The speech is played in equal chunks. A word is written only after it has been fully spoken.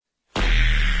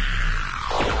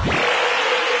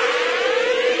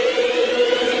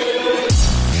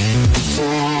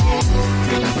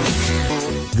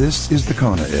This is the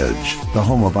Kona Edge, the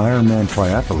home of Ironman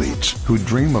triathletes who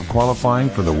dream of qualifying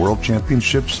for the World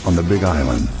Championships on the Big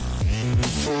Island.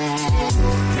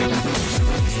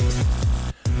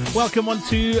 Welcome on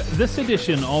to this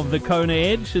edition of the Kona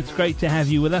Edge. It's great to have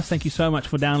you with us. Thank you so much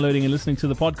for downloading and listening to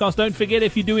the podcast. Don't forget,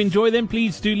 if you do enjoy them,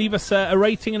 please do leave us a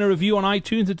rating and a review on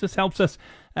iTunes. It just helps us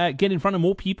get in front of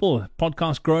more people.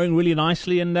 Podcast growing really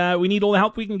nicely, and we need all the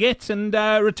help we can get. And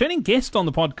returning guest on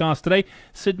the podcast today,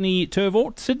 Sydney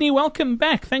Turvort. Sydney, welcome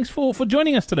back. Thanks for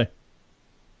joining us today.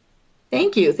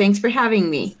 Thank you. Thanks for having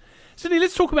me. Sydney,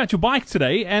 let's talk about your bike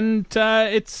today, and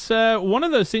it's one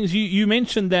of those things you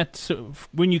mentioned that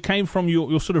when you came from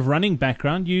your sort of running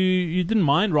background, you didn't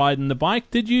mind riding the bike.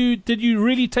 Did you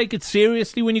really take it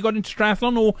seriously when you got into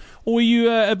triathlon, or were you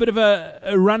a bit of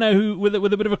a runner who with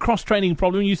a bit of a cross training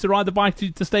problem? You used to ride the bike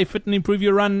to stay fit and improve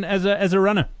your run as a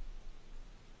runner.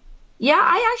 Yeah,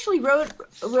 I actually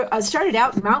started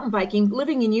out mountain biking,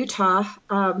 living in Utah.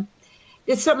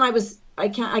 It's something I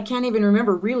can't even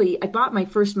remember really. I bought my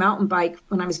first mountain bike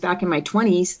when I was back in my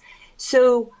 20s.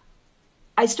 So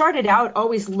I started out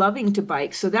always loving to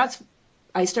bike. So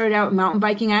I started out mountain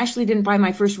biking. I actually didn't buy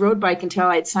my first road bike until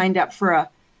I had signed up for a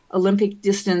Olympic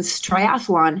distance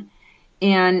triathlon.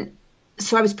 And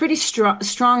so I was pretty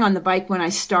strong on the bike when I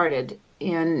started.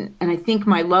 And I think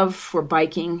my love for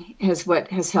biking is what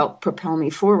has helped propel me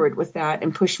forward with that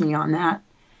and push me on that.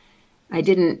 I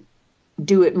didn't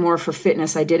do it more for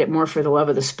fitness. I did it more for the love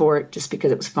of the sport, just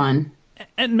because it was fun.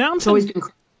 And mountain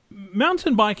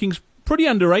biking's pretty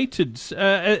underrated.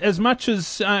 As much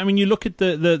as you look at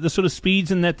the sort of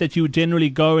speeds and that you would generally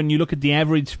go, and you look at the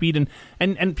average speed,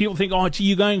 and people think, oh, gee,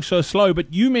 you're going so slow.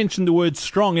 But you mentioned the word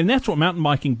strong, and that's what mountain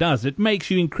biking does. It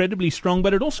makes you incredibly strong,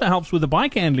 but it also helps with the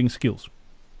bike handling skills.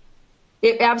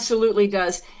 It absolutely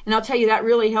does. And I'll tell you, that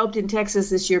really helped in Texas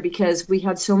this year because we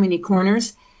had so many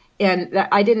corners. And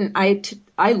I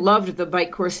loved the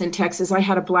bike course in Texas. I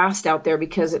had a blast out there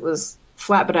because it was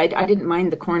flat, but I didn't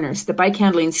mind the corners. The bike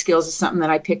handling skills is something that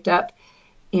I picked up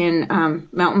in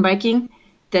mountain biking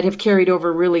that have carried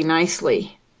over really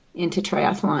nicely into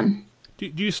triathlon.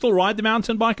 Do you still ride the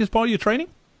mountain bike as part of your training?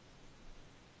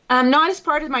 Not as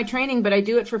part of my training, but I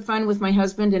do it for fun with my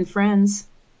husband and friends.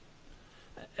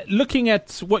 Looking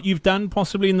at what you've done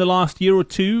possibly in the last year or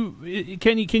two,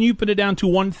 can you put it down to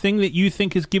one thing that you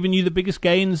think has given you the biggest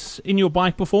gains in your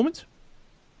bike performance?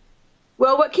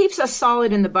 Well, what keeps us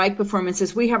solid in the bike performance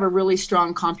is we have a really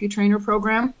strong CompuTrainer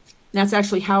program. And that's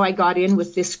actually how I got in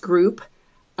with this group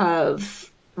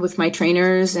with my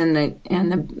trainers and the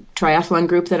triathlon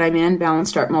group that I'm in,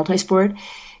 Balanced Art Multisport.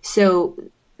 So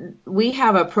we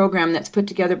have a program that's put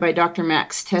together by Dr.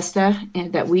 Max Testa,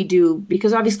 and that we do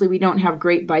because obviously we don't have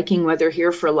great biking weather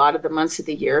here for a lot of the months of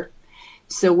the year.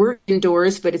 So we're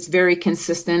indoors, but it's very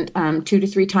consistent, 2 to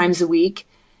 3 times a week.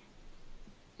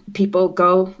 People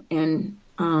go, and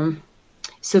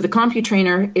so the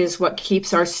CompuTrainer is what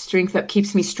keeps our strength up,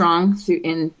 keeps me strong,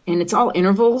 and it's all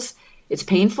intervals. It's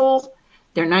painful.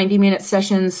 They're 90-minute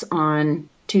sessions on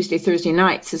Tuesday, Thursday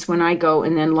nights is when I go,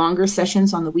 and then longer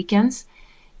sessions on the weekends.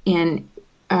 And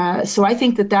so I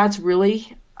think that that's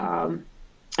really a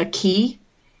key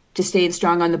to staying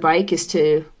strong on the bike is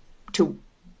to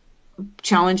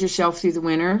challenge yourself through the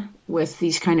winter with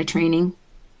these kind of training.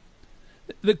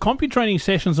 The CompuTraining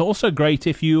sessions are also great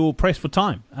if you're pressed for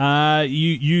time.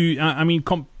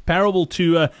 Comparable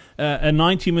to a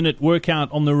 90-minute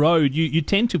workout on the road, you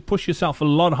tend to push yourself a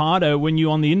lot harder when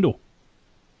you're on the indoor.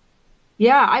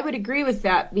 Yeah, I would agree with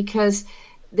that because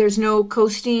there's no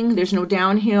coasting, there's no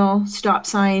downhill stop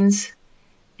signs,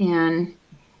 and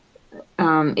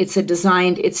it's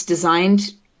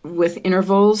designed with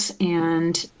intervals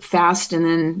and fast and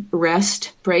then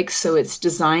rest breaks, so it's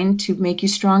designed to make you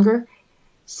stronger.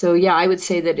 So yeah, I would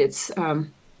say that it's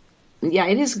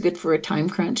it is good for a time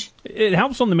crunch. It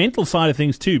helps on the mental side of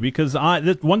things too, because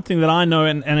one thing that I know,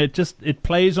 and it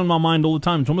plays on my mind all the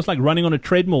time. It's almost like running on a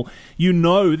treadmill. You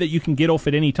know that you can get off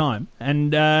at any time,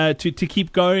 and to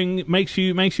keep going makes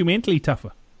you mentally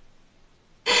tougher.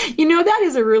 You know, that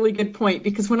is a really good point,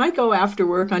 because when I go after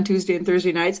work on Tuesday and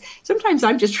Thursday nights, sometimes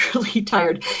I'm just really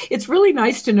tired. It's really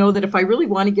nice to know that if I really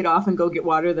want to get off and go get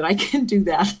water, that I can do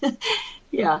that.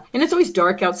 Yeah, and it's always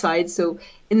dark outside, so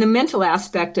in the mental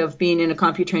aspect of being in a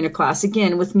CompuTrainer class,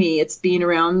 again, with me, it's being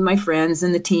around my friends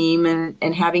and the team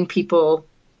and having people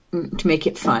to make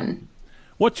it fun.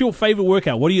 What's your favorite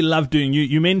workout? What do you love doing?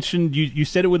 You mentioned you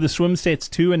said it with the swim sets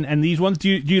too, and these ones. Do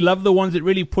you love the ones that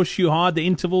really push you hard, the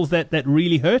intervals that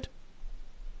really hurt?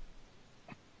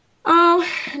 Oh,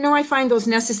 no, I find those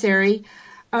necessary.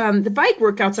 The bike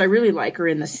workouts I really like are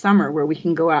in the summer, where we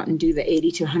can go out and do the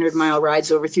 80 to 100-mile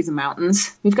rides over through the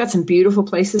mountains. We've got some beautiful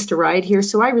places to ride here,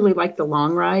 so I really like the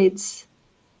long rides.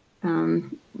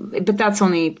 But that's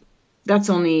only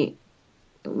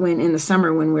when in the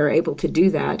summer when we're able to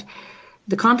do that.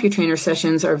 The CompuTrainer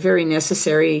sessions are very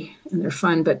necessary and they're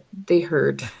fun, but they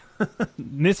hurt.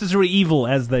 Necessary evil,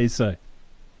 as they say.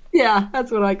 Yeah,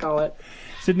 that's what I call it.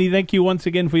 Sydney, thank you once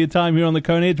again for your time here on the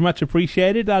Kona Edge. Much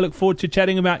appreciated. I look forward to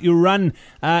chatting about your run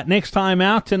next time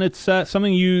out, and it's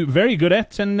something you're very good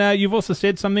at, and you've also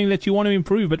said something that you want to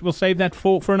improve, but we'll save that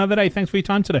for another day. Thanks for your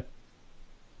time today.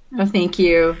 Oh, thank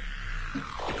you.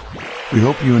 We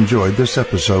hope you enjoyed this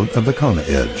episode of the Kona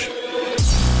Edge.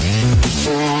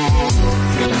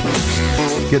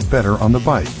 Get better on the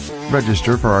bike.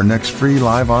 Register for our next free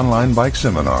live online bike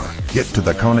seminar. Get to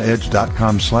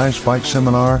thekonaedge.com/bike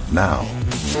seminar now.